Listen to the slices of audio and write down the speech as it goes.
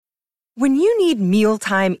When you need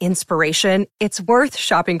mealtime inspiration, it's worth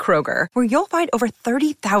shopping Kroger, where you'll find over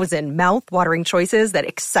 30,000 mouth-watering choices that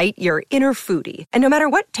excite your inner foodie. And no matter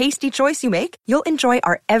what tasty choice you make, you'll enjoy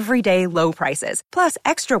our everyday low prices, plus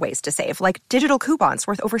extra ways to save, like digital coupons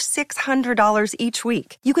worth over $600 each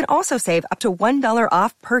week. You can also save up to $1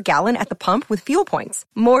 off per gallon at the pump with fuel points.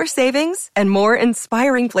 More savings and more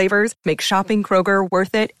inspiring flavors make shopping Kroger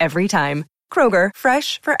worth it every time. Kroger,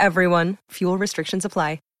 fresh for everyone. Fuel restrictions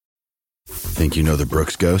apply. Think you know the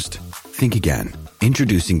Brooks Ghost? Think again.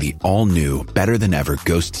 Introducing the all-new, better-than-ever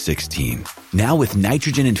Ghost 16. Now with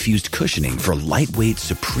nitrogen-infused cushioning for lightweight,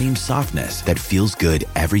 supreme softness that feels good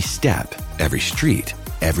every step, every street,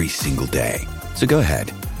 every single day. So go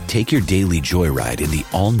ahead, take your daily joyride in the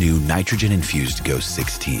all-new nitrogen-infused Ghost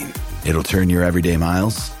 16. It'll turn your everyday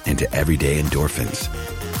miles into everyday endorphins.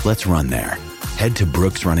 Let's run there. Head to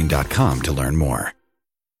brooksrunning.com to learn more.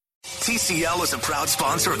 TCL is a proud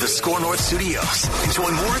sponsor of the Score North Studios.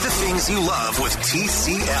 Enjoy more of the things you love with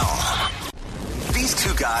TCL. These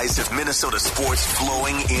two guys have Minnesota sports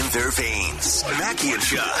flowing in their veins. Mackie and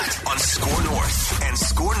Judd on Score North and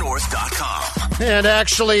ScoreNorth.com. And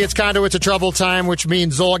actually, it's a trouble time, which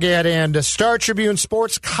means Zolgad and Star Tribune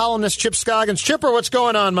sports columnist Chip Scoggins. Chipper, what's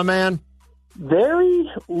going on, my man? Very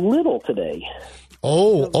little today.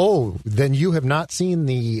 Oh, then you have not seen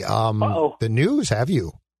the news, have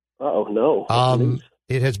you? No.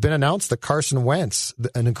 It has been announced that Carson Wentz,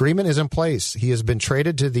 an agreement is in place. He has been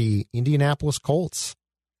traded to the Indianapolis Colts.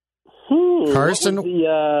 Carson,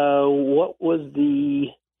 what was the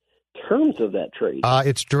terms of that trade?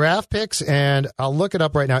 It's draft picks, and I'll look it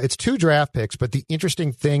up right now. It's 2 draft picks, but the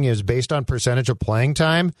interesting thing is based on percentage of playing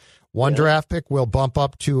time, one draft pick will bump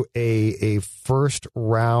up to a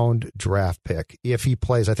first-round draft pick if he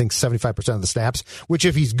plays, I think, 75% of the snaps, which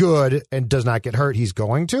if he's good and does not get hurt, he's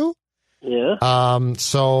going to. Yeah.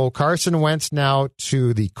 So Carson Wentz now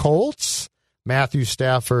to the Colts, Matthew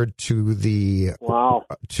Stafford to the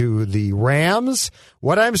Rams.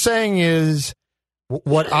 What I'm saying is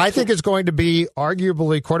what I think is going to be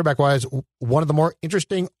arguably quarterback-wise one of the more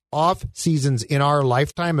interesting off seasons in our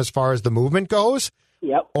lifetime as far as the movement goes.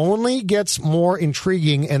 Yep. Only gets more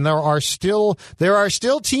intriguing, and there are still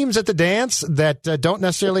teams at the dance that don't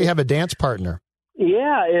necessarily have a dance partner.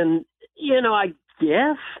 Yeah, and I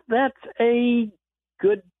guess that's a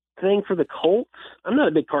good thing for the Colts. I'm not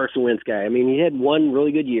a big Carson Wentz guy. I mean, he had one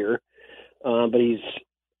really good year, but he's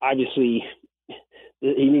obviously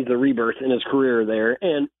he needs a rebirth in his career there,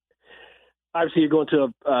 and obviously you're going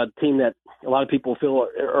to a team that a lot of people feel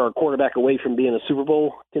are a quarterback away from being a Super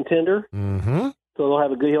Bowl contender. Mm-hmm. So he'll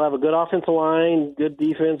have a good offensive line, good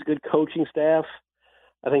defense, good coaching staff.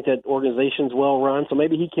 I think that organization's well run, so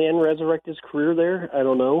maybe he can resurrect his career there. I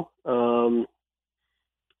don't know.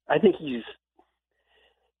 I think it's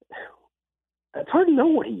hard to know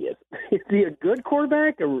what he is. Is he a good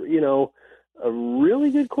quarterback, or a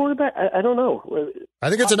really good quarterback? I don't know. I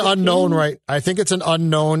think it's an unknown, right? I think it's an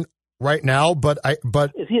unknown right now, but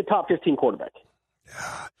is he a top 15 quarterback?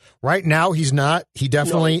 Right now, he's not. He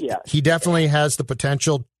definitely has the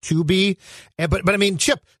potential to be. But I mean,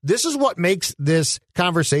 Chip, this is what makes this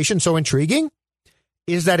conversation so intriguing,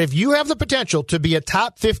 is that if you have the potential to be a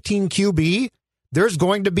top 15 QB, there's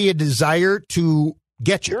going to be a desire to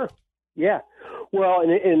get you. Sure. Yeah. Well,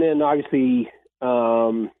 and then obviously,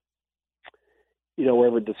 wherever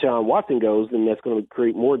Deshaun Watson goes, then that's going to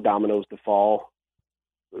create more dominoes to fall.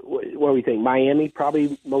 What do we think? Miami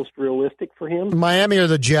probably most realistic for him. Miami or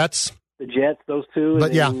the Jets? The Jets, those two.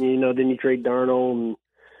 But then you trade Darnold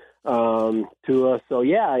and Tua. So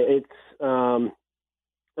yeah, it's. I'm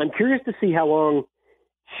curious to see how long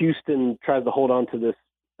Houston tries to hold on to this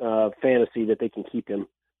fantasy that they can keep him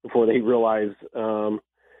before they realize. I'm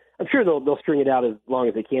sure they'll string it out as long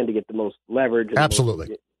as they can to get the most leverage. And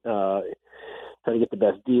absolutely. Try to get the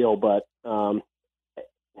best deal, but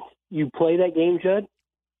you play that game, Judd.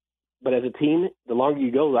 But as a team, the longer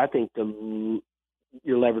you go, I think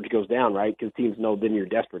your leverage goes down, right? Because teams know then you're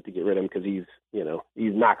desperate to get rid of him because he's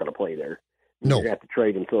not going to play there. No, you're going to have to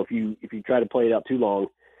trade him. So if you try to play it out too long,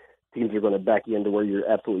 teams are going to back you into where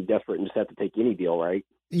you're absolutely desperate and just have to take any deal, right?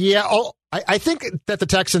 Yeah, I think that the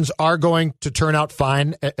Texans are going to turn out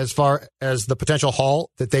fine as far as the potential haul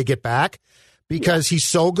that they get back because he's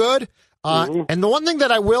so good. And the one thing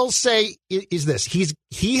that I will say is this: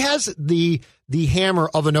 he has the hammer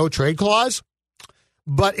of a no trade clause.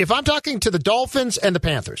 But if I'm talking to the Dolphins and the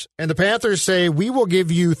Panthers say we will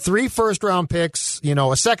give you 3 first-round picks, a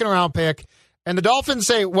 2nd-round pick, and the Dolphins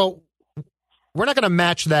say, well, we're not going to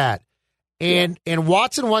match that, and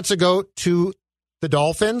Watson wants to go to the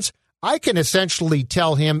Dolphins, I can essentially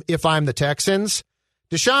tell him if I'm the Texans,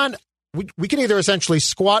 Deshaun, we can either essentially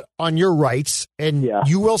squat on your rights and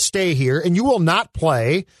you will stay here and you will not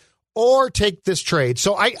play, or take this trade.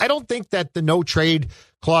 So I don't think that the no trade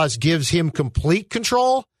clause gives him complete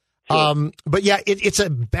control. Sure. But yeah, it's a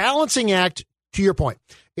balancing act, to your point.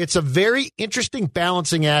 It's a very interesting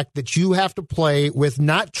balancing act that you have to play with,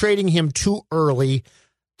 not trading him too early,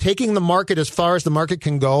 taking the market as far as the market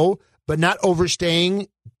can go, but not overstaying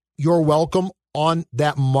your welcome on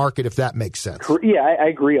that market, if that makes sense. Yeah, I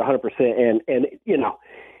agree 100%. And you know,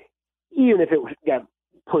 even if it got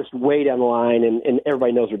pushed way down the line and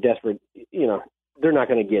everybody knows they're desperate, you know, they're not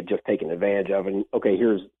going to get just taken advantage of. And, okay,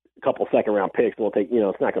 here's a couple second-round picks. We'll take, you know,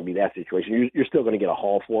 it's not going to be that situation. You're still going to get a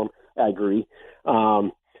haul for them. I agree.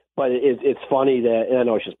 But it's funny that, and I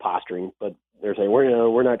know it's just posturing, but they're saying,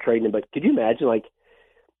 we're not trading him. But could you imagine, like,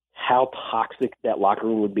 how toxic that locker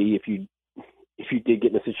room would be if you did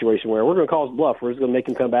get in a situation where we're going to call his bluff, we're just going to make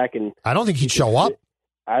him come back? And I don't think he'd show up.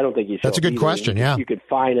 I don't think he'd show up. That's a good question, yeah. You could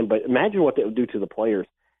fine him, but imagine what that would do to the players.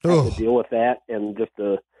 Have to deal with that, and just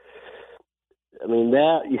that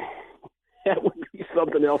would be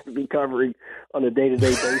something else to be covering on a day-to-day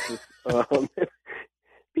basis. It'd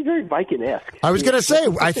be very Viking-esque. I was going to say,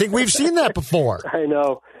 I think we've seen that before. I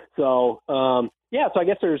know. So, so I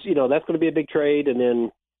guess there's, you know, that's going to be a big trade. And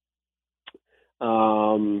then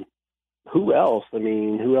who else? I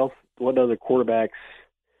mean, who else? What other quarterbacks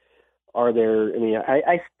are there? I mean,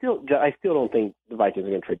 I still don't think the Vikings are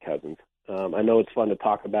going to trade Cousins. I know it's fun to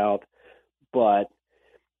talk about, but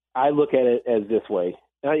I look at it as this way.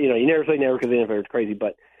 You know, you never say never because the NFL is crazy,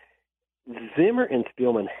 but Zimmer and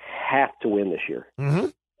Spielman have to win this year. Mm-hmm.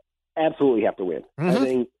 Absolutely have to win.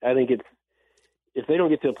 Mm-hmm. I think it's, if they don't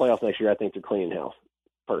get to the playoffs next year, I think they're cleaning house,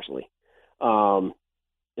 personally. And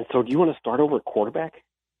so, do you want to start over at quarterback?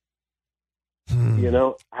 You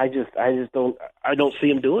know, I don't see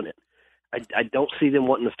them doing it. I don't see them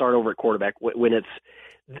wanting to start over at quarterback when it's.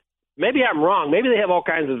 Maybe I'm wrong. Maybe they have all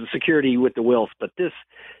kinds of security with the Wilfs, but this,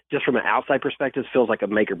 just from an outside perspective, feels like a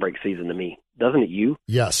make or break season to me. Doesn't it? You?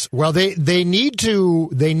 Yes. Well, they need to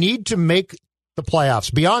make the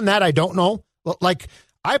playoffs. Beyond that, I don't know. Like,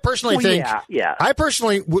 I personally think, I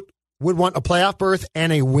personally would want a playoff berth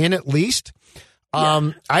and a win at least.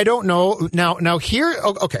 I don't know. Now here,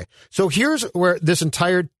 okay. So here's where this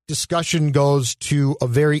entire discussion goes to a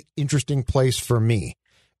very interesting place for me.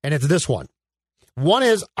 And it's this one. One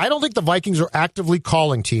is, I don't think the Vikings are actively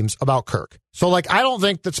calling teams about Kirk. So, like, I don't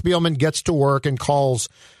think that Spielman gets to work and calls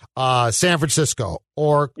San Francisco,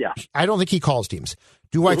 or I don't think he calls teams.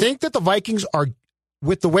 Do I think that the Vikings are,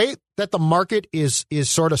 with the way that the market is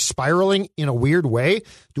sort of spiraling in a weird way,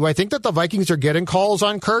 do I think that the Vikings are getting calls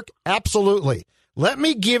on Kirk? Absolutely. Let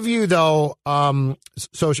me give you, though,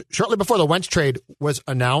 so shortly before the Wentz trade was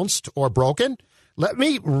announced or broken, let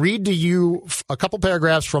me read to you a couple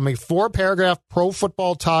paragraphs from a 4-paragraph Pro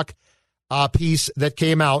Football Talk piece that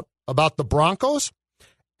came out about the Broncos.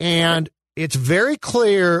 And it's very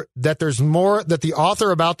clear that there's more that the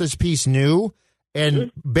author about this piece knew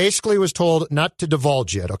and basically was told not to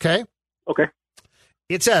divulge yet, okay? Okay.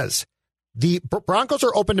 It says, the Broncos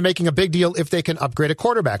are open to making a big deal if they can upgrade a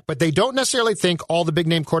quarterback, but they don't necessarily think all the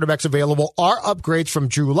big-name quarterbacks available are upgrades from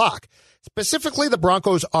Drew Lock. Specifically, the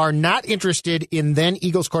Broncos are not interested in then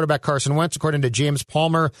Eagles quarterback Carson Wentz, according to James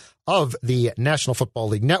Palmer of the National Football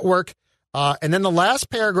League Network. And then the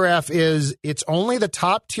last paragraph is, it's only the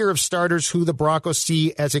top tier of starters who the Broncos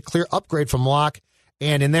see as a clear upgrade from Lock,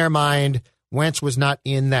 and in their mind, Wentz was not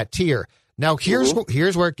in that tier. Now, here's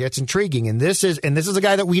where it gets intriguing, and this is a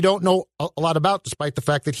guy that we don't know a lot about, despite the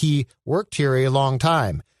fact that he worked here a long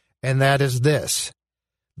time, and that is this.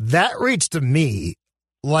 That reads to me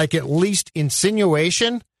like at least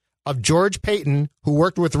insinuation of George Paton, who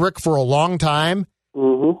worked with Rick for a long time,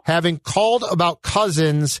 having called about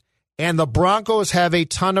Cousins, and the Broncos have a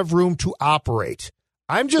ton of room to operate.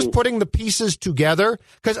 I'm just putting the pieces together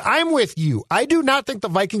because I'm with you. I do not think the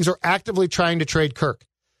Vikings are actively trying to trade Kirk.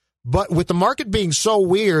 But with the market being so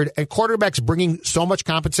weird and quarterbacks bringing so much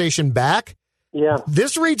compensation back,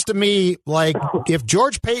 this reads to me like if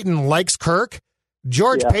George Paton likes Kirk,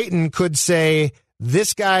 George Paton could say,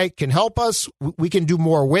 this guy can help us. We can do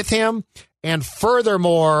more with him. And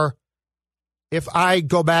furthermore, if I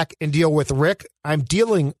go back and deal with Rick, I'm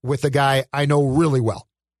dealing with a guy I know really well.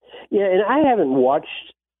 Yeah, and I haven't watched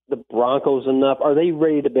the Broncos enough. Are they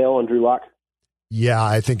ready to bail on Drew Lock? Yeah,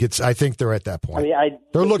 I think they're at that point. I mean,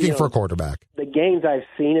 they're looking for a quarterback. The games I've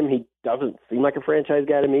seen him, he doesn't seem like a franchise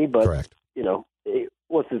guy to me. But correct. You know,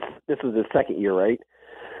 this is his second year, right?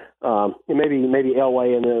 And maybe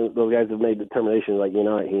Elway and those guys have made the determination like, you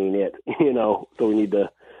know, he ain't it. You know, so we need to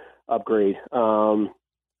upgrade.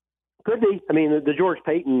 Could be. I mean, the George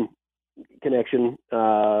Paton connection,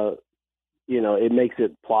 it makes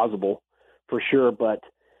it plausible for sure. But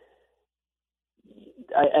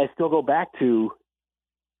I still go back to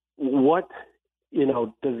what,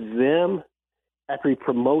 does Zim, after he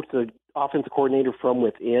promotes an offensive coordinator from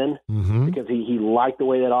within, because he liked the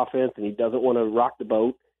way that offense and he doesn't want to rock the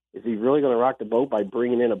boat, is he really going to rock the boat by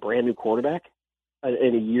bringing in a brand new quarterback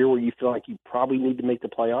in a year where you feel like you probably need to make the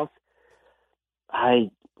playoffs?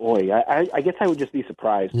 I guess I would just be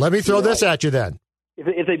surprised. Let me throw this at you then.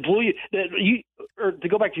 If they blew you, or to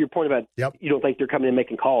go back to your point about you don't think they're coming in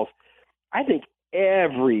making calls, I think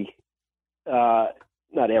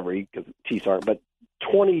not every, because Chiefs aren't, but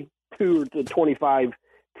 22 to 25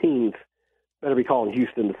 teams better be calling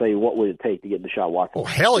Houston to say what would it take to get Deshaun Watson. Oh,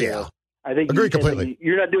 hell yeah. I think agree completely.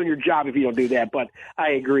 You're not doing your job if you don't do that, but I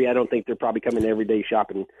agree. I don't think they're probably coming every day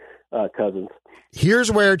shopping Cousins.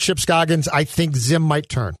 Here's where Chip Scoggins, I think Zim might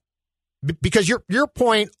turn, because your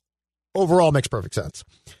point overall makes perfect sense.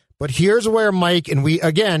 But here's where Mike, and we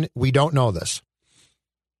don't know this.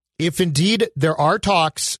 If indeed there are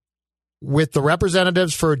talks with the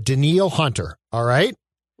representatives for Danielle Hunter, all right,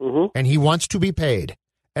 and he wants to be paid,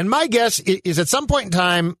 and my guess is at some point in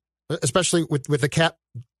time, especially with the cap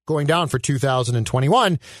going down for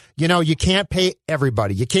 2021, you can't pay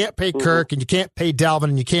everybody. You can't pay Kirk, and you can't pay Dalvin,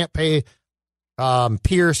 and you can't pay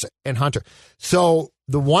Pierce and Hunter. So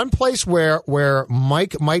the one place where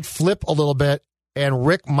Mike might flip a little bit and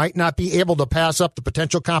Rick might not be able to pass up the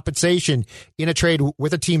potential compensation in a trade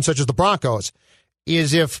with a team such as the Broncos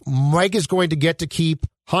is if Mike is going to get to keep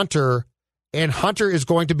Hunter, and Hunter is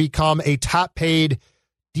going to become a top-paid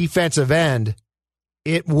defensive end.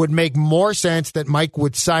 It would make more sense that Mike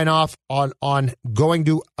would sign off on going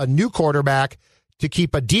to a new quarterback to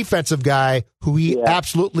keep a defensive guy who he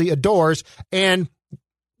absolutely adores. And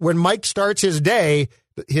when Mike starts his day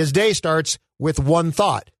starts with one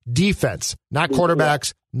thought: defense, not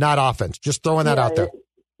quarterbacks, not offense. Just throwing that out there.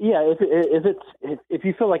 If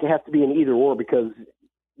you feel like it has to be an either or because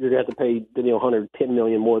you're going to have to pay Danielle Hunter $10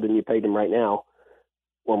 million more than you paid him right now,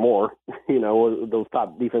 or more, those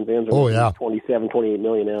top defense ends are 27, 28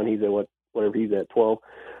 million now, and he's at whatever he's at, 12.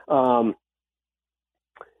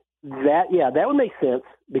 That would make sense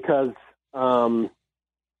because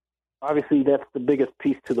obviously that's the biggest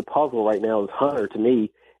piece to the puzzle right now is Hunter to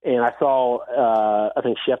me. And I saw, I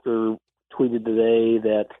think Schefter tweeted today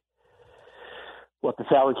that the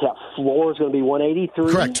salary cap floor is going to be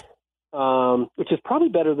 183. Correct. Which is probably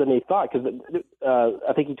better than they thought because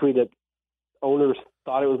I think he tweeted owners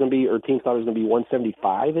thought it was going to be, or teams thought it was going to be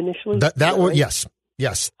 175 initially. That was, yes.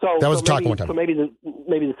 So that was talking one time. So maybe the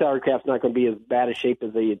salary cap's not going to be as bad a shape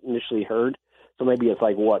as they initially heard. So maybe it's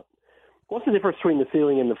like what's the difference between the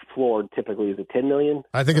ceiling and the floor? Typically, is it 10 million?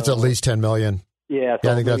 I think it's at least 10 million. Yeah,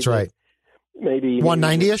 I think that's right. Maybe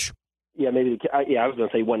 190ish. Yeah, maybe. I was going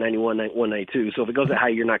to say 191, 192. So if it goes that high,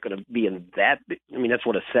 you're not going to be in that. I mean, that's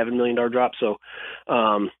a $7 million drop. So,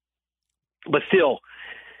 but still,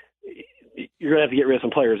 you're going to have to get rid of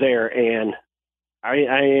some players there. And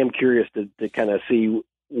I am curious to kind of see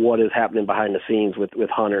what is happening behind the scenes with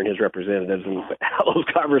Hunter and his representatives and how those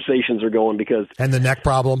conversations are going and the neck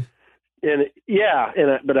problem.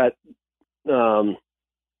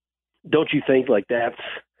 Don't you think like that's?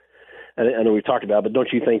 I know we talked about it, but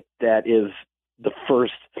don't you think that is the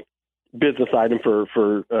first business item for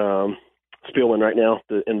Spielman right now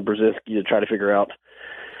and Brzezinski to try to figure out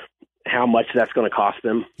how much that's going to cost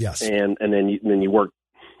them? Yes, and then you work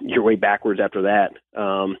your way backwards after that.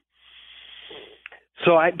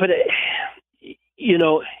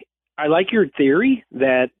 I like your theory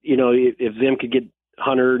that if Zim could get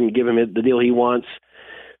Hunter and give him the deal he wants,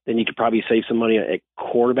 then you could probably save some money at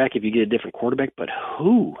quarterback if you get a different quarterback. But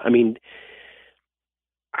who? I mean,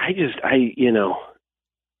 I'm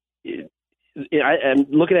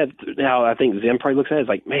looking at how I think Zim probably looks at it. It's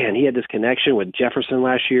like, man, he had this connection with Jefferson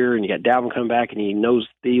last year, and you got Dalvin coming back, and he knows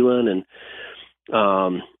Thielen.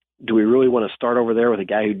 And do we really want to start over there with a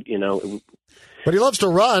guy who, But he loves to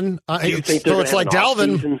run. So it's like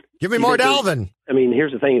Dalvin. Give me more Dalvin. I mean,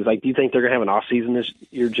 here's the thing: is like, do you think they're going to have an off season this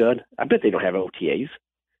year, Judd? I bet they don't have OTAs.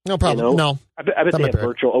 No problem. No, I bet they have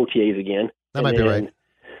virtual OTAs again. That might be right.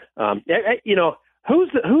 Who is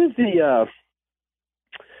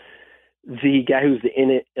the guy who's the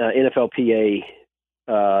NFLPA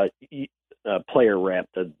player rep?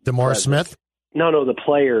 DeMaurice Smith. No, the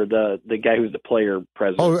player, the guy who's the player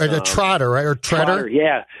president. Oh, the Trotter, right? Or Treader?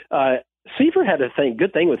 Yeah. Seifert had a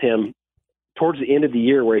good thing with him towards the end of the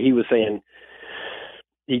year where he was saying,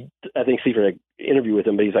 I think Seifert had an interview with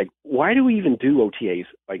him, but he's like, why do we even do OTAs?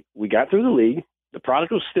 Like, we got through the league. The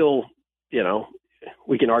product was still,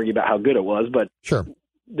 we can argue about how good it was, but sure,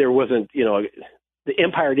 there wasn't, the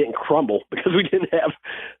empire didn't crumble because we didn't have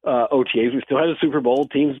OTAs. We still had a Super Bowl.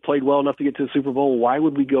 Teams played well enough to get to the Super Bowl. Why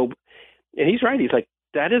would we go? And he's right. He's like,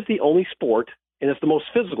 that is the only sport, and it's the most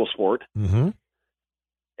physical sport. Mm-hmm.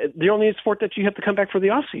 The only sport that you have to come back for the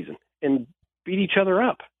off season and beat each other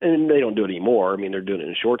up. And they don't do it anymore. I mean, they're doing it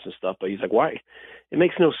in shorts and stuff, but he's like, why? It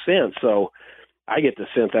makes no sense. So I get the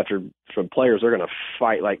sense from players, they're going to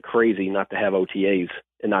fight like crazy not to have OTAs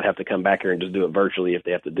and not have to come back here and just do it virtually if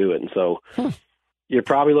they have to do it. And so you're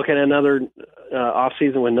probably looking at another off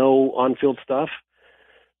season with no on-field stuff.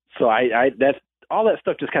 So that's all that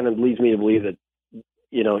stuff just kind of leads me to believe that,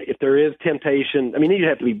 if there is temptation, I mean, you'd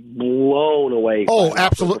have to be blown away. Oh,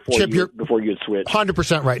 absolutely. Chip, before you'd switch.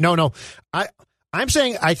 100% right. No. I'm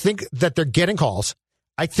saying I think that they're getting calls.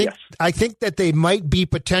 I think that they might be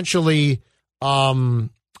potentially so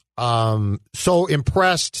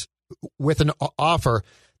impressed with an offer.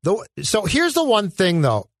 Though, so here's the one thing,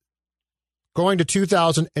 though, going to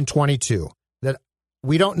 2022 that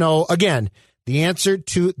we don't know, again, the answer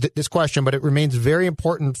to this question, but it remains very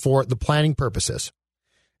important for the planning purposes.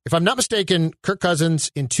 If I'm not mistaken, Kirk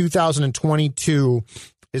Cousins in 2022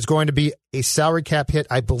 is going to be a salary cap hit.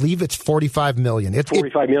 I believe it's $45 million. It's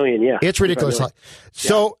 $45 million, yeah. It's ridiculous.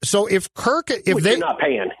 So if Kirk, which they're not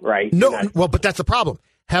paying, right? No, well, but that's the problem.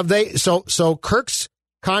 Have they? So Kirk's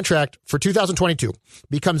contract for 2022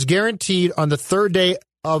 becomes guaranteed on the third day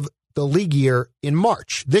of the league year in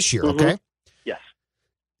March this year. Mm-hmm. Okay. Yes.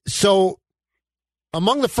 So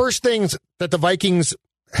among the first things that the Vikings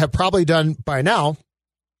have probably done by now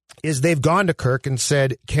is they've gone to Kirk and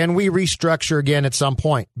said, can we restructure again at some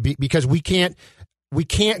point? Because we can't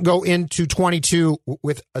go into 22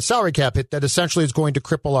 with a salary cap hit that essentially is going to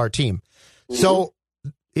cripple our team. Mm-hmm. So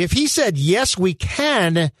if he said, yes, we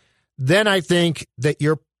can, then I think that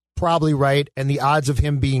you're probably right, and the odds of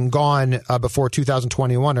him being gone before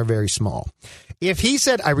 2021 are very small. If he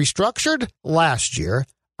said, I restructured last year,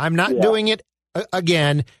 I'm not doing it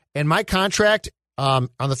again, and my contract on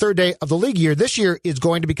the third day of the league year this year is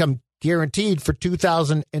going to become guaranteed for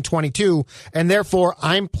 2022, and therefore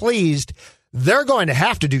I'm pleased. They're going to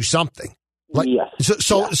have to do something.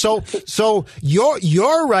 So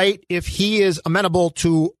you're right if he is amenable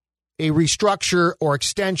to a restructure or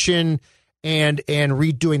extension and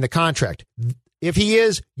redoing the contract. If he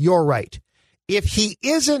is, you're right. If he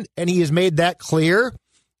isn't, and he has made that clear,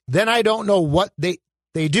 then I don't know what they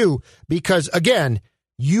do, because again,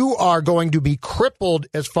 you are going to be crippled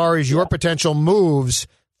as far as your potential moves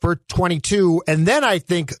for 22. And then I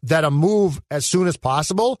think that a move as soon as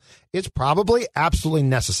possible is probably absolutely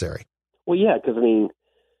necessary. Well, yeah, because, I mean,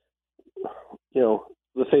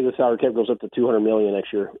 let's say the salary cap goes up to $200 million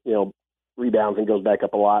next year, rebounds and goes back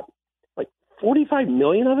up a lot. Like $45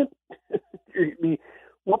 million of it? I mean,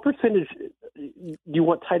 what percentage do you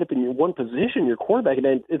want tied up in your one position, your quarterback?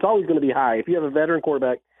 And it's always going to be high. If you have a veteran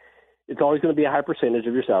quarterback, it's always going to be a high percentage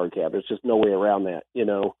of your salary cap. There's just no way around that,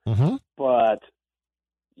 Mm-hmm. But,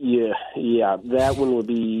 yeah, that one would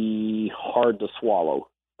be hard to swallow.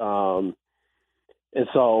 And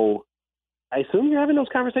so I assume you're having those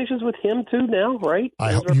conversations with him too now, right?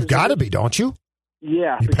 You've got to be, don't you?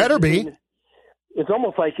 Yeah. You better be. It's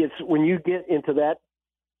almost like it's when you get into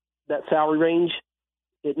that salary range,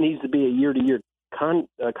 it needs to be a year-to-year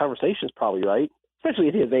conversations probably, right? Especially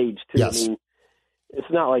at his age, too. Yes. I mean, it's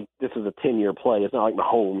not like this is a 10-year play. It's not like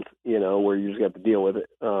Mahomes, where you just have to deal with it.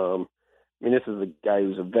 This is a guy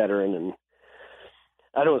who's a veteran, and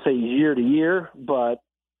I don't say year to year, but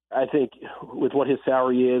I think with what his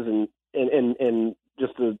salary is and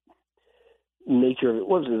just the nature of it,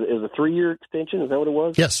 what was it? It was a 3-year extension. Is that what it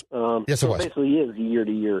was? Yes. Yes, it was. It basically is year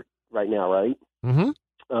to year right now, right? Mm-hmm.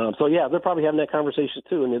 So yeah, they're probably having that conversation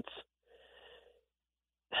too, and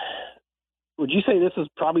would you say this is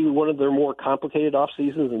probably one of their more complicated off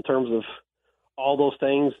seasons in terms of all those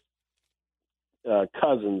things?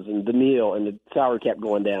 Cousins and Daniil and the salary cap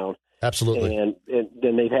going down. Absolutely. And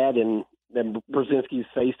then they've had that Brzezinski's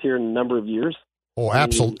faced here in a number of years. Oh,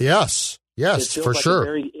 absolutely. Yes, for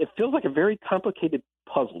sure. It feels like a very complicated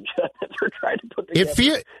puzzle that they're trying to put together.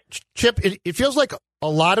 It feels like a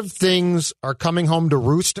lot of things are coming home to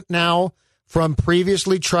roost now from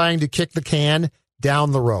previously trying to kick the can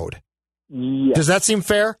down the road. Yes. Does that seem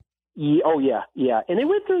fair? Yeah, oh, yeah. And they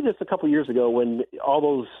went through this a couple years ago when all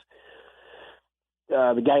those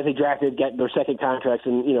the guys they drafted got their second contracts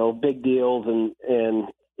and, big deals, and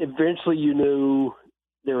eventually you knew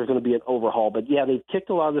there was going to be an overhaul. But, yeah, they kicked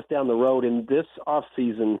a lot of this down the road. And this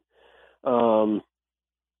offseason,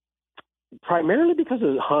 primarily because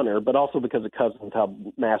of Hunter, but also because of Cousins, how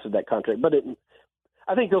massive that contract. But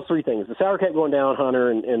I think those three things, the salary cap going down, Hunter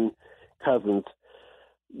and Cousins,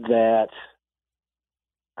 that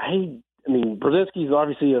I mean, Brzezinski's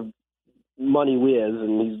obviously a money whiz,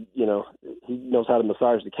 and he knows how to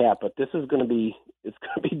massage the cap. But it's going to be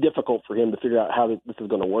difficult for him to figure out how this is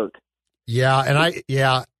going to work. Yeah,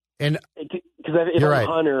 and because if I'm right.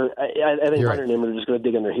 Hunter, I think You're Hunter and him are just going to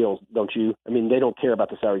dig in their heels, don't you? I mean, they don't care about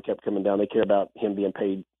the salary cap coming down. They care about him being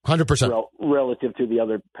paid 100% relative to the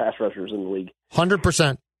other pass rushers in the league.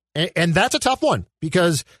 100%, and that's a tough one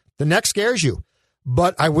because the neck scares you.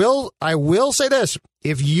 But I will say this: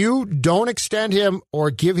 if you don't extend him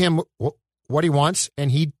or give him what he wants,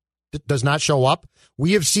 and he does not show up,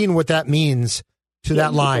 we have seen what that means to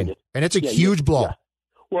that line, and it's a huge blow. Yeah.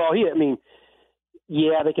 Well,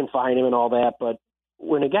 they can fine him and all that, but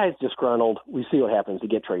when a guy's disgruntled, we see what happens. He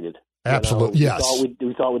get traded. Absolutely, yes.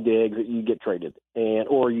 We thought with Diggs that you get traded,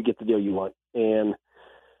 or you get the deal you want, and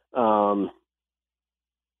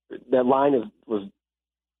that line was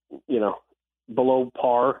below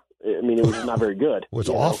par. I mean, it was not very good. It was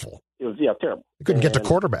awful. It was terrible. You couldn't get to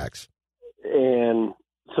quarterbacks, and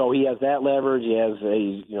so he has that leverage. He has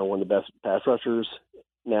one of the best pass rushers.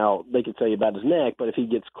 Now, they could say about his neck, but if he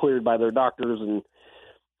gets cleared by their doctors, and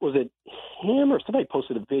was it him or somebody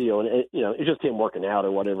posted a video, and it's just him working out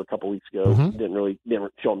or whatever a couple weeks ago. Mm-hmm.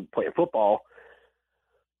 Didn't show him playing football,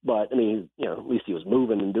 but I mean, at least he was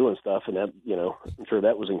moving and doing stuff, and that I'm sure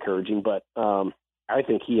that was encouraging. But I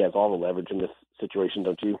think he has all the leverage in this situation,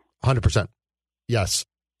 don't you? 100%. Yes.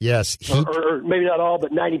 Or maybe not all,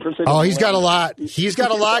 but 90%. Oh, he's got a lot. He's got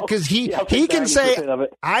a lot because he can say,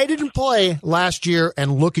 I didn't play last year,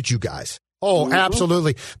 and look at you guys. Oh, mm-hmm.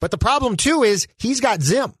 Absolutely. But the problem, too, is he's got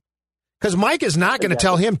Zim because Mike is not going to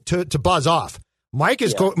tell him to buzz off. Mike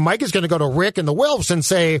is going to go to Rick and the Wilfs and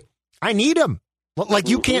say, I need him. Like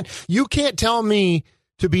you can't tell me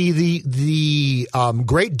to be the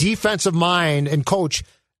great defensive mind and coach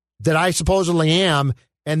that I supposedly am,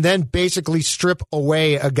 and then basically strip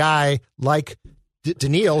away a guy like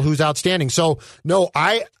Daniil, who's outstanding. So, no,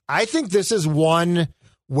 I think this is one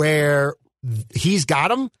where he's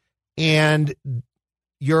got him, and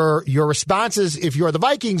your responses, if you're the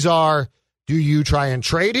Vikings, are, do you try and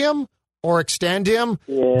trade him or extend him?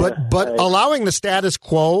 Yeah, but allowing the status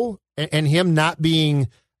quo and him not being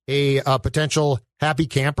a potential happy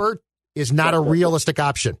camper is not a realistic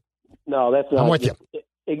option. No, that's not. I'm with you.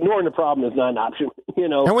 Ignoring the problem is not an option,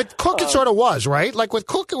 And with Cook, it sort of was, right? Like with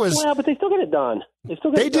Cook, it was. Well, but they still get it done.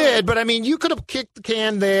 They did, but I mean, you could have kicked the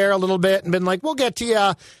can there a little bit and been like, "We'll get to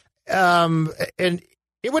you," and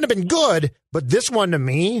it wouldn't have been good. But this one, to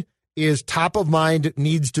me, is top of mind.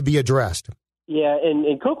 Needs to be addressed. Yeah,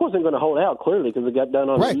 and Cook wasn't going to hold out clearly because it got done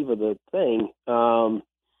on the eve of the thing,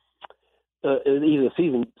 eve of the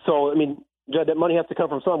season. So I mean, Judd, that money has to come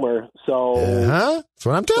from somewhere. So that's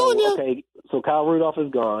what I'm telling you. Okay, so Kyle Rudolph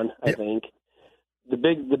is gone. I think the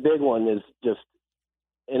big one is just,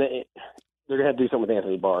 and they're going to have to do something with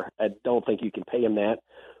Anthony Barr. I don't think you can pay him that,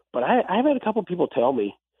 but I've had a couple of people tell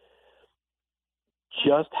me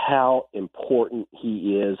just how important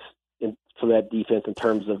he is for that defense in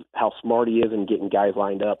terms of how smart he is in getting guys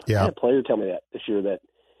lined up. Yeah. I had a player tell me that this year, that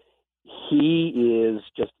he is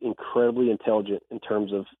just incredibly intelligent in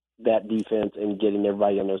terms of that defense and getting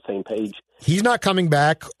everybody on the same page. He's not coming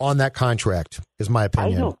back on that contract, is my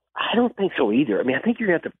opinion. I don't think so either. I mean, I think he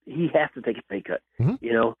has to take a pay cut.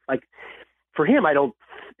 Mm-hmm. Like for him,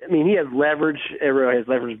 he has leverage. Everybody has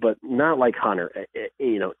leverage, but not like Hunter,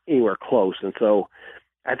 anywhere close. And so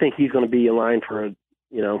I think he's going to be in line for a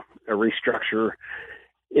restructure.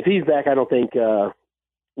 If he's back, I don't think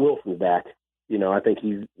Wilson's back. I think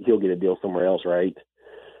he'll get a deal somewhere else, right?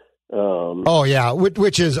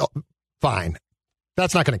 Which is fine.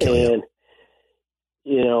 That's not going to kill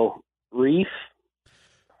you. Reef,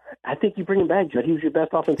 I think you bring him back, Judd. He was your best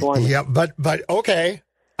offensive lineman. Yeah, but okay.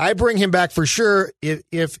 I bring him back for sure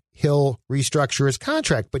if he'll restructure his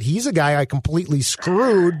contract. But he's a guy I completely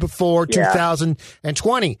screwed before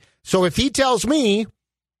 2020. So if he tells me,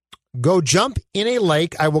 go jump in a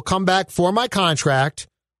lake, I will come back for my contract,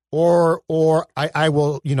 or I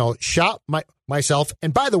will, shop myself.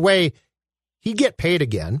 And by the way, he'd get paid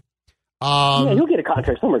again. He'll get a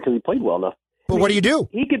contract somewhere because he played well enough. But what do you do?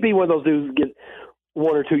 He could be one of those dudes who get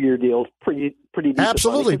 1 or 2 year deals, pretty decent.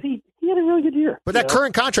 Absolutely. He had a really good year. But that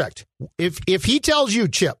current contract, if he tells you,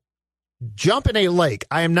 Chip, jump in a lake,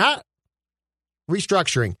 I am not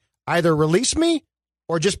restructuring. Either release me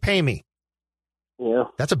or just pay me. Yeah.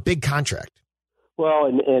 That's a big contract. Well,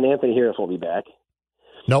 and Anthony Harris won't be back.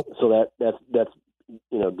 Nope. So that's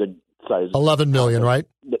good size. $11 million, right?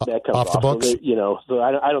 That comes off the books. So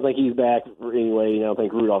I don't think he's back anyway. I don't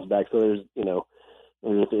think Rudolph's back. So there's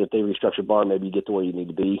if they restructure Barr, maybe you get to where you need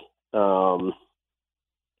to be.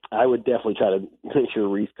 I would definitely try to make sure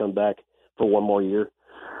Reese come back for one more year.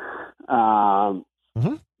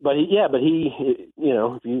 But he, you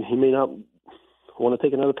know, he may not want to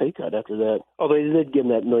take another pay cut after that. Although he did give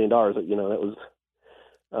him that $1 million. You know,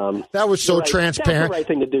 that was so right, transparent. that's the right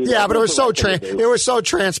thing to do. Yeah, but it was so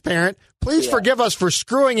transparent. Please forgive us for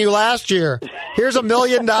screwing you last year. Here's $1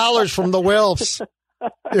 million from the Wilfs.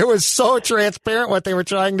 It was so transparent what they were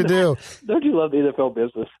trying to do. Don't you love the NFL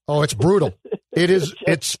business? Oh, it's brutal. It is.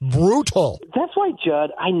 It's brutal. That's why, Judd,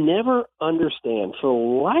 I never understand. For the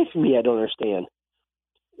life of me, I don't understand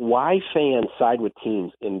why fans side with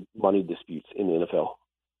teams in money disputes in the NFL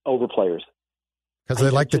over players. Because they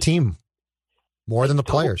like the team more than the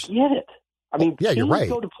players. Get it? I mean, yeah, you're right.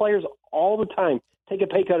 Go to players all the time. Take a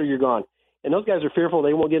pay cut or you're gone. And those guys are fearful.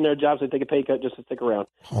 They won't get in their jobs. They take a pay cut just to stick around.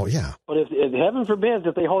 Oh, yeah. But if heaven forbid,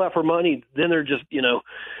 if they hold out for money, then they're just, they're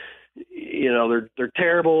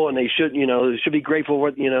terrible and they should be grateful for,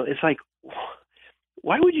 it's like,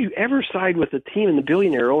 why would you ever side with the team and the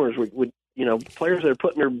billionaire owners would players that are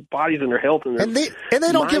putting their bodies and their health and they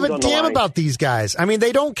don't give a damn about these guys. I mean,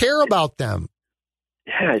 they don't care about them.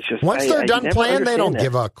 Yeah, it's just once they're done playing, they don't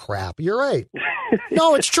give a crap. You're right.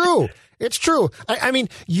 No, it's true. It's true. I mean,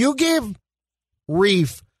 you gave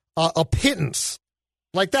Reef a pittance.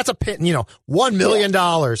 Like that's a pittance, $1 million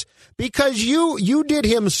because you did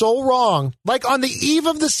him so wrong. Like on the eve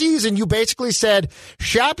of the season, you basically said,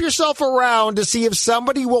 shop yourself around to see if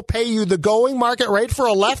somebody will pay you the going market rate for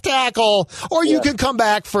a left tackle or you can come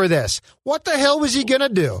back for this. What the hell was he going to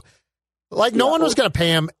do? Like no one was going to pay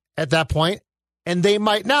him at that point, and they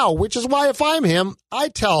might now, which is why if I'm him, I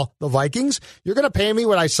tell the Vikings, you're going to pay me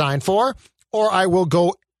what I signed for or I will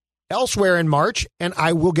go elsewhere in March and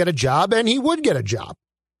I will get a job, and he would get a job.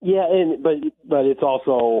 Yeah, but it's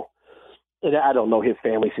also, I don't know his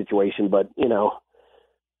family situation, but,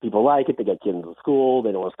 people like it. They got kids in school.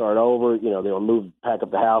 They don't want to start over. They want to move, pack up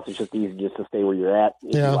the house. It's just easy just to stay where you're at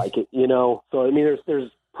if you like it, So, I mean, there's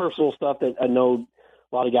personal stuff that I know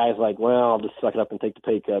a lot of guys like, well, I'll just suck it up and take the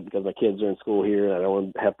pay cut because my kids are in school here and I don't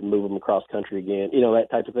want to have to move them across country again, that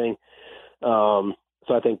type of thing. So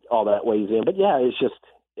I think all that weighs in. But, yeah, it's just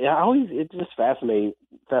it just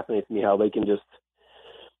fascinates me how they can just,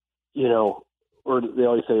 or they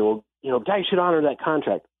always say, well, guys should honor that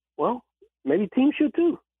contract. Well, maybe teams should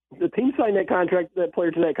too. The team signed that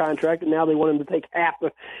player to that contract, and now they want him to take half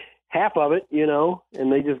of it, and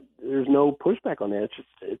there's no pushback on that.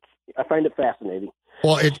 I find it fascinating.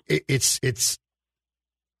 Well, it's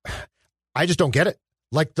I just don't get it.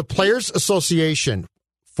 Like the Players Association,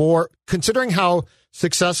 for considering how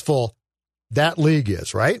successful that league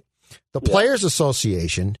is, right? The Players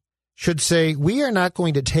Association should say, we are not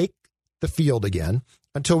going to take the field again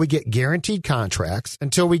until we get guaranteed contracts,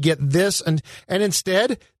 until we get this, and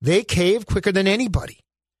instead they cave quicker than anybody.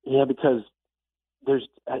 Yeah, because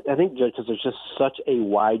I think because there's just such a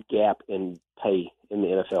wide gap in pay in the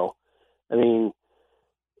NFL. I mean,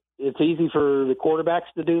 it's easy for the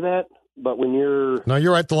quarterbacks to do that, but when you're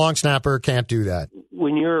right, the long snapper can't do that.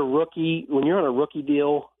 When you're a rookie, when you're on a rookie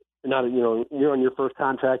deal, you're on your first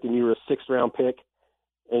contract and you're a 6th round pick,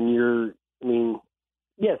 and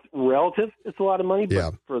yes, relative, it's a lot of money,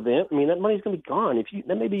 but for them, that money's going to be gone.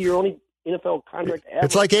 That may be your only NFL contract ever.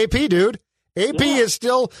 It's like AP, dude. AP is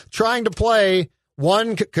still trying to play,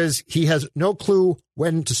 one, because he has no clue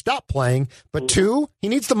when to stop playing, but two, he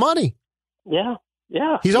needs the money. Yeah.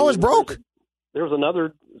 He's always broke. There was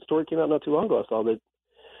another story came out not too long ago. I saw that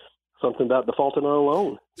something about defaulting on a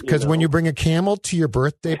loan. Because when you bring a camel to your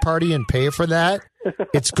birthday party and pay for that,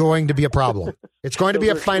 it's going to be a problem. It's going to be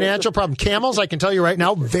a financial problem. Camels, I can tell you right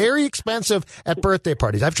now, very expensive at birthday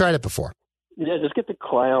parties. I've tried it before. Yeah, just get the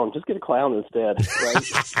clown. Just get a clown instead, right?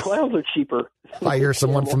 Clowns are cheaper. Hire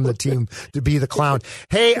someone from the team to be the clown.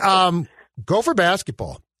 Hey, Gopher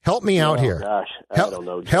basketball. Help me out here. Gosh, I don't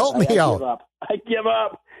know. Help me out. I give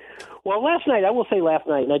up. Well, last night, and I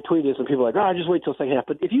tweeted this, and people were like, just wait till second half.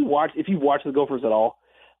 But if you watch the Gophers at all,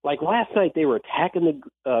 like last night, they were attacking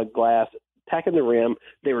the glass, attacking the rim.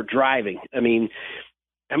 They were driving. I mean,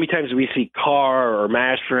 how many times do we see Carr or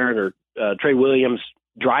Mashburn or Trey Williams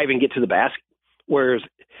drive and get to the basket? Whereas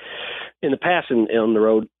in the past and on the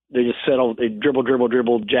road, they just settle, they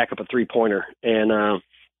dribble, jack up a 3-pointer. And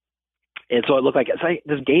so it looked like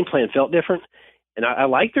this game plan felt different. And I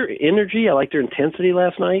like their energy. I like their intensity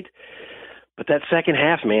last night. But that second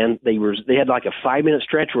half, man, they had like a 5-minute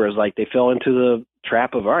stretch where it was like they fell into the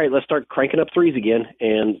trap of, all right, let's start cranking up threes again.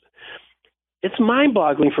 And it's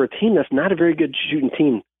mind-boggling for a team that's not a very good shooting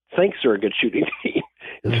team. Thinks they're a good shooting team.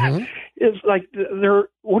 It's like they're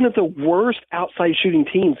one of the worst outside shooting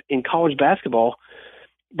teams in college basketball.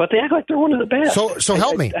 But they act like they're one of the best. So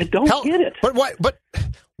help me. I don't get it. But why? But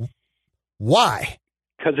why?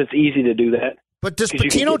 Because it's easy to do that. But does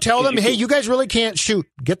Pitino tell them, hey, you guys really can't shoot.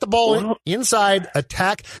 Get the ball inside,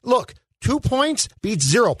 attack. Look, 2 points beats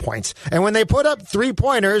 0 points. And when they put up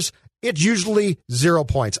 3-pointers, it's usually 0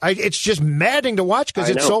 points. It's just maddening to watch because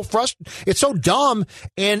it's so frustrating. It's so dumb,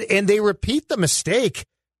 and they repeat the mistake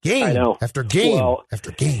game after game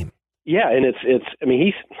after game. Yeah, and it's. I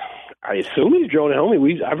mean, I assume he's drilling it home.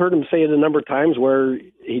 I've heard him say it a number of times where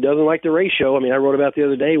he doesn't like the ratio. I mean, I wrote about the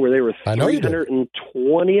other day where they were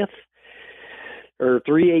 320th or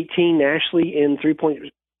 318 nationally in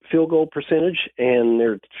 3-point field goal percentage, and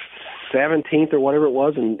they're 17th or whatever it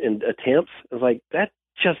was in attempts. I was like, that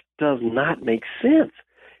just does not make sense.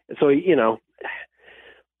 So,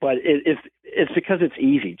 but it's because it's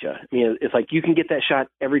easy, Judd. I mean, it's like you can get that shot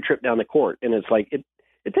every trip down the court, and it's like it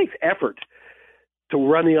takes effort to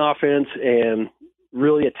run the offense and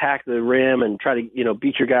really attack the rim and try to,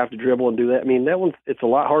 beat your guy off the dribble and do that. I mean, it's a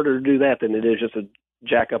lot harder to do that than it is just to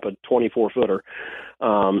jack up a 24-footer.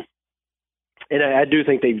 And I do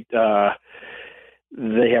think they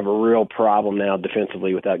have a real problem now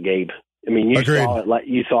defensively without Gabe. I mean, you saw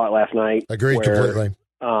it last night. Agreed completely.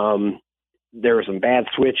 There were some bad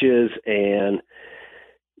switches, and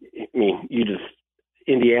I mean,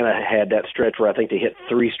 Indiana had that stretch where I think they hit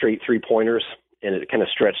 3 straight 3-pointers, and it kind of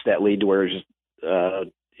stretched that lead to where it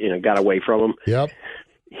just got away from them. Yep.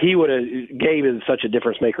 Gabe is such a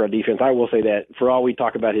difference maker on defense. I will say that for all we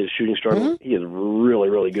talk about his shooting struggle, he is really,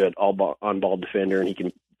 really good on-ball defender, and he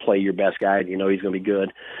can play your best guy, and he's going to be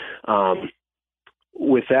good.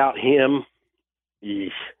 Without him,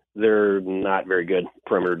 they're not very good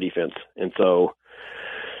perimeter defense. And so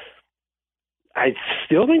I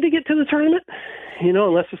still think they get to the tournament,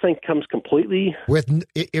 unless this thing comes completely.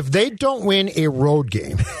 If they don't win a road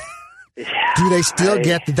game, do they still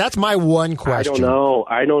get – that's my one question.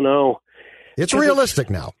 I don't know. It's realistic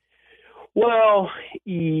now. Well,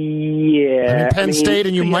 yeah. I mean, Penn State,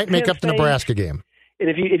 and you might make up the Nebraska game. And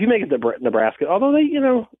if you make it to Nebraska, although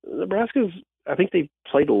Nebraska's, I think they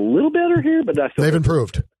played a little better here, but they've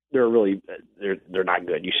improved. They're not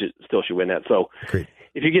good. You should win that. So Agreed.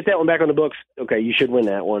 If you get that one back on the books, okay, you should win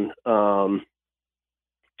that one.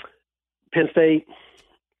 Penn State,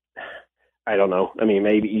 I don't know. I mean,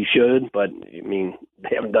 maybe you should, but I mean,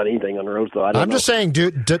 they haven't done anything on the road, so I don't know. I'm just saying,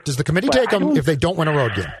 does the committee take them if they don't win a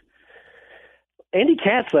road game? Andy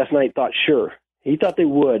Katz last night thought sure. He thought they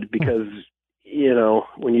would because,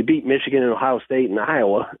 when you beat Michigan and Ohio State and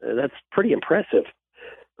Iowa, that's pretty impressive.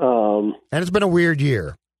 And it's been a weird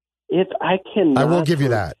year. I will give you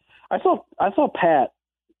that. I saw Pat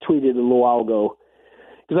tweeted a little while ago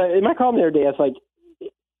because in my column the other day, I was like,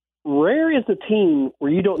 rare is the team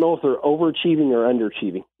where you don't know if they're overachieving or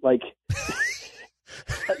underachieving. Like,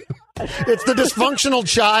 it's the dysfunctional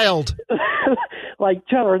child. Like,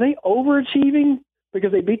 John, are they overachieving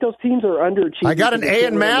because they beat those teams or underachieving? I got an A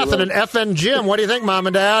in math and an F in gym. What do you think, Mom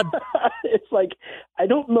and Dad? It's like, I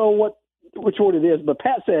don't know which one it is, but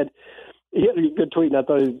Pat said, he had a good tweet, and I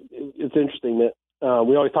thought it's interesting that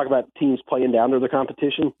we always talk about teams playing down to the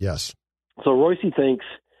competition. Yes. So Royce thinks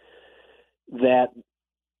that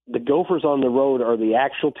the Gophers on the road are the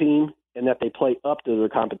actual team and that they play up to their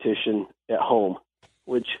competition at home,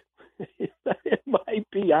 which it might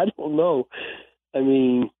be. I don't know. I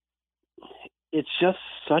mean, it's just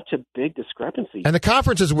such a big discrepancy. And the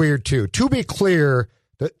conference is weird, too. To be clear,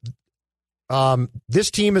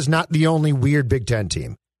 this team is not the only weird Big Ten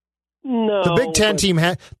team. No. The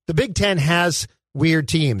Big Ten has weird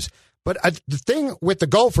teams. But the thing with the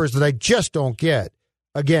Gophers that I just don't get,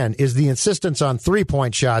 again, is the insistence on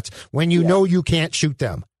 3-point shots when you know you can't shoot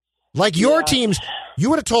them. Like your teams, you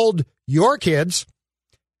would have told your kids,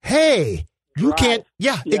 hey, you can't.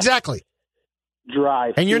 Yeah, exactly.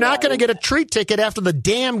 Drive. And you're not going to get a treat ticket after the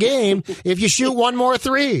damn game if you shoot one more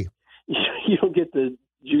 3. You don't get the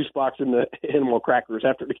juice box and the animal crackers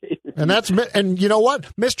after the game. And you know what?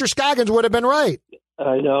 Mr. Scoggins would have been right.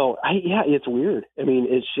 I know. It's weird. I mean,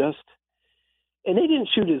 it's just, and they didn't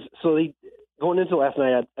shoot going into last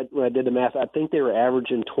night, when I did the math, I think they were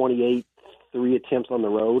averaging 28 3 attempts on the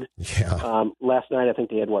road. Yeah. Last night, I think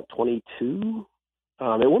they had 22.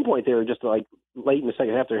 At one point, they were just like late in the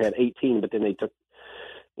second half, they had 18, but then they took,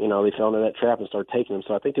 they fell into that trap and started taking them.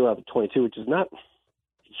 So I think they were up to 22, which is not a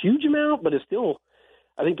huge amount, but it's still,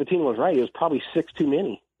 I think Pitino was right. It was probably 6 too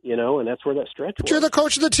many, and that's where that stretch was. But you're the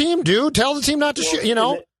coach of the team, dude. Tell the team not to shoot,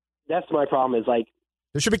 That's my problem is like.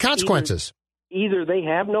 There should be consequences. Either they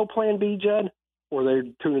have no plan B, Judd, or they're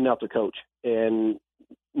tuning out the coach. And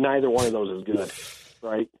neither one of those is good,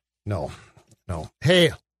 right? No.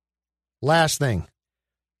 Hey, last thing.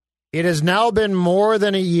 It has now been more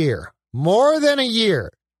than a year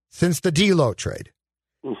since the D'Lo trade.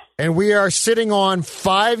 And we are sitting on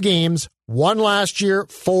 5 games, 1 last year,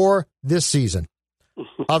 4 this season,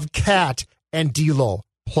 of Cat and D'Lo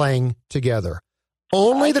playing together.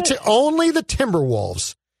 Only the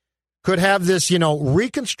Timberwolves could have this,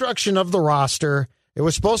 reconstruction of the roster. It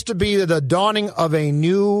was supposed to be the dawning of a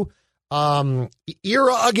new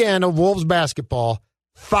era again of Wolves basketball.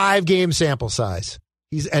 5-game sample size.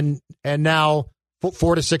 And now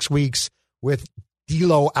 4 to 6 weeks with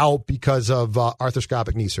D'Lo out because of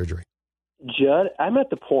arthroscopic knee surgery. Judd, I'm at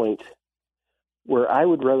the point where I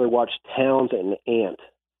would rather watch Towns and Ant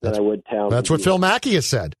than I would Towns. That's what Phil Mackey has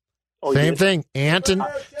said. Oh, same thing. Ant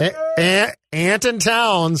and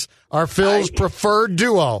Towns are Phil's preferred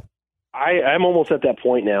duo. I'm almost at that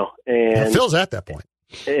point now, and Phil's at that point,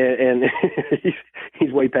 and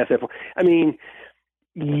he's way past that point. I mean,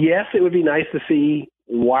 yes, it would be nice to see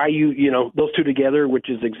why those two together, which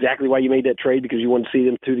is exactly why you made that trade, because you want to see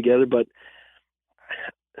them two together. But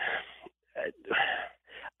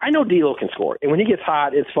I know D'Lo can score, and when he gets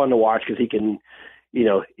hot, it's fun to watch because he can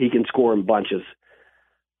score in bunches.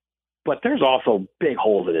 But there's also big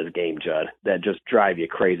holes in his game, Judd, that just drive you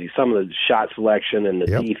crazy. Some of the shot selection and the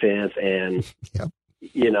defense, and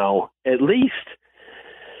at least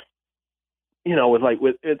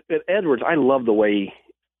with Edwards, I love the way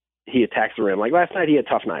he attacks the rim. Like last night, he had a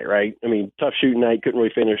tough night, right? I mean, tough shooting night, couldn't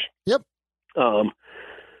really finish. Yep.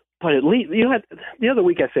 But at least the other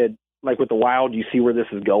week I said, like with the Wild, you see where this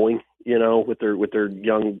is going, with their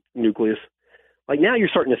young nucleus. Like now you're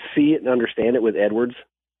starting to see it and understand it with Edwards.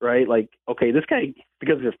 Right, like okay, this guy,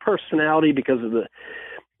 because of his personality, because of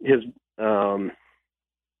his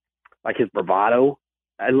bravado,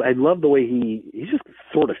 I love the way he's just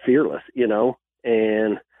sort of fearless,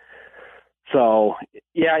 and so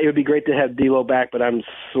yeah, it would be great to have D'Lo back, but I'm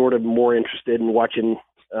sort of more interested in watching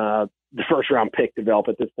the first round pick develop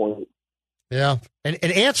at this point. Yeah, and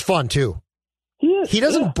Ant's fun too. He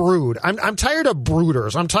doesn't brood. I'm tired of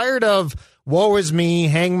brooders. I'm tired of woe is me,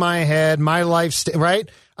 hang my head, my life, right?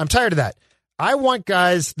 I'm tired of that. I want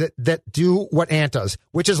guys that do what Ant does,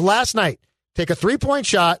 which is last night, take a 3-point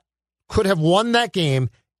shot, could have won that game,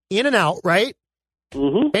 in and out, right?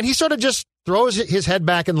 Mm-hmm. And he sort of just throws his head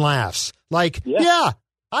back and laughs. Like, yeah,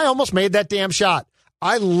 I almost made that damn shot.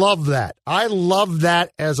 I love that. I love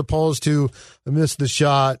that as opposed to I missed the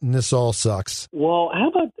shot and this all sucks. Well, how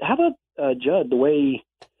about Judd, the way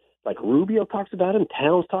like Rubio talks about him,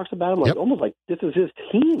 Towns talks about him, like almost like this is his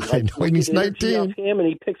team. Like, I know, and he's 19. Him and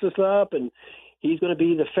he picks us up, and he's going to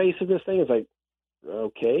be the face of this thing. It's like,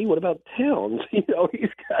 okay, what about Towns? He's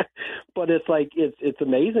got, but it's like it's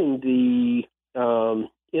amazing the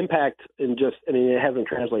impact and just. I mean, it hasn't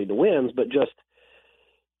translated to wins, but just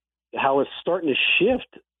how it's starting to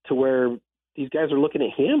shift to where these guys are looking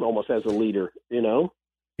at him almost as a leader.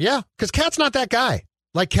 Yeah, because Cat's not that guy.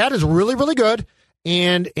 Like Cat is really, really good.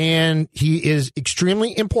 And he is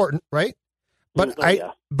extremely important, right? But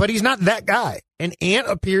but he's not that guy. And Ant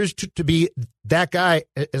appears to be that guy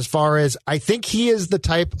as far as I think he is the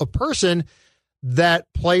type of person that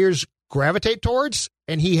players gravitate towards,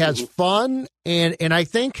 and he has fun. And I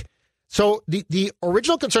think so. The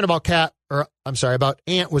original concern about about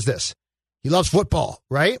Ant was this: he loves football,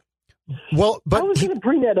 right? Well, but I was going to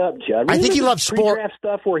bring that up, Judd. I think he loves sport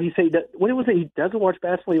stuff where he said that what was it? He doesn't watch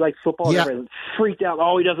basketball. He likes football. Yeah. And freaked out.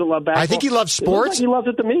 Oh, he doesn't love basketball. I think he loves sports. He loves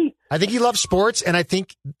it to me. I think he loves sports, and I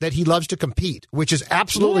think that he loves to compete, which is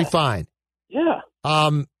absolutely fine. Yeah.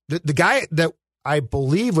 The guy that I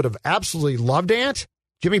believe would have absolutely loved Ant,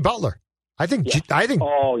 Jimmy Butler. I think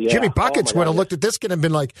Jimmy Buckets would have looked at this kid and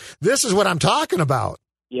been like, "This is what I'm talking about."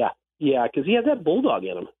 Yeah, because he has that bulldog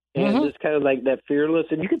in him. And it's kind of like that fearless,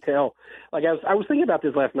 and you could tell. Like I was thinking about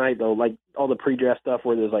this last night, though, like all the pre-draft stuff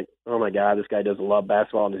where there's like, oh my God, this guy doesn't love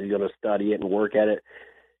basketball, and is he going to study it and work at it?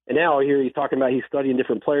 And now here he's talking about he's studying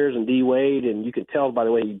different players and D Wade, and you can tell by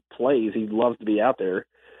the way he plays, he loves to be out there,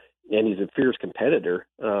 and he's a fierce competitor.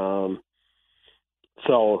 So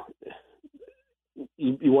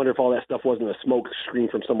you wonder if all that stuff wasn't a smoke screen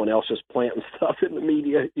from someone else just planting stuff in the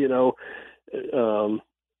media,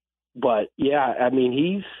 But yeah, I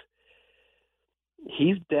mean,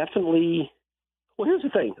 he's definitely. Well, here's the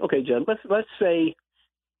thing. Okay, Jen, let's say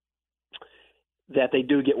that they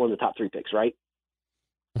do get one of the top 3 picks, right?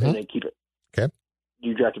 And they keep it. Okay. Do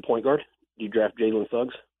you draft a point guard? Do you draft Jalen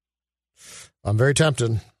Suggs? I'm very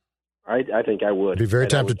tempted. I think I would. Be very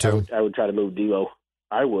tempted to. I would try to move D'Lo.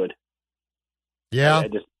 I would. Yeah.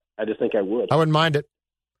 I just think I would. I wouldn't mind it.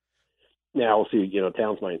 Now we'll see.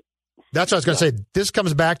 Towns might. That's what I was going to say. This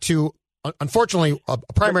comes back to, unfortunately, a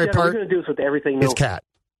primary part we're going to do this with everything is Cat.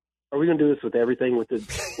 Are we going to do this with everything with the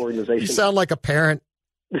organization? You sound like a parent.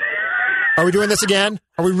 Are we doing this again?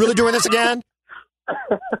 Are we really doing this again?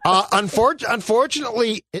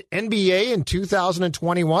 Unfortunately, NBA in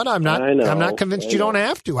 2021, I'm not convinced you don't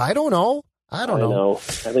have to. I don't know. I know.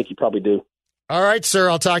 I think you probably do. All right, sir.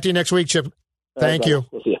 I'll talk to you next week, Chip. Thank you.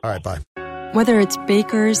 We'll see you. All right, bye. Whether it's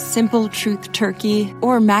Baker's Simple Truth Turkey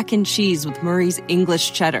or mac and cheese with Murray's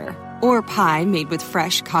English Cheddar or pie made with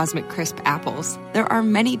fresh Cosmic Crisp apples, there are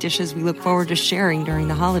many dishes we look forward to sharing during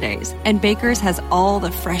the holidays. And Baker's has all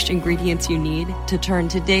the fresh ingredients you need to turn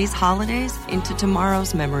today's holidays into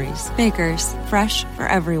tomorrow's memories. Baker's, fresh for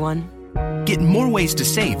everyone. Get more ways to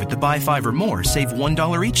save at the Buy 5 or More Save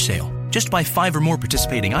 $1 each sale. Just buy 5 or more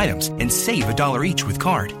participating items and save $1 each with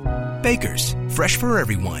card. Baker's, fresh for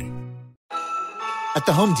everyone. At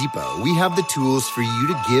the Home Depot, we have the tools for you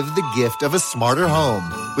to give the gift of a smarter home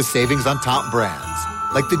with savings on top brands,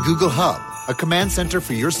 like the Google Hub, a command center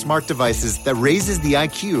for your smart devices that raises the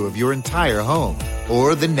IQ of your entire home,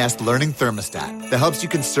 or the Nest Learning Thermostat that helps you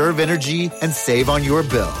conserve energy and save on your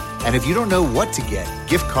bill. And if you don't know what to get,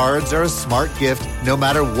 gift cards are a smart gift no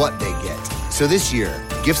matter what they get. So this year,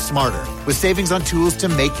 gift smarter with savings on tools to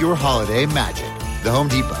make your holiday magic. The Home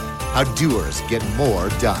Depot, how doers get more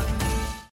done.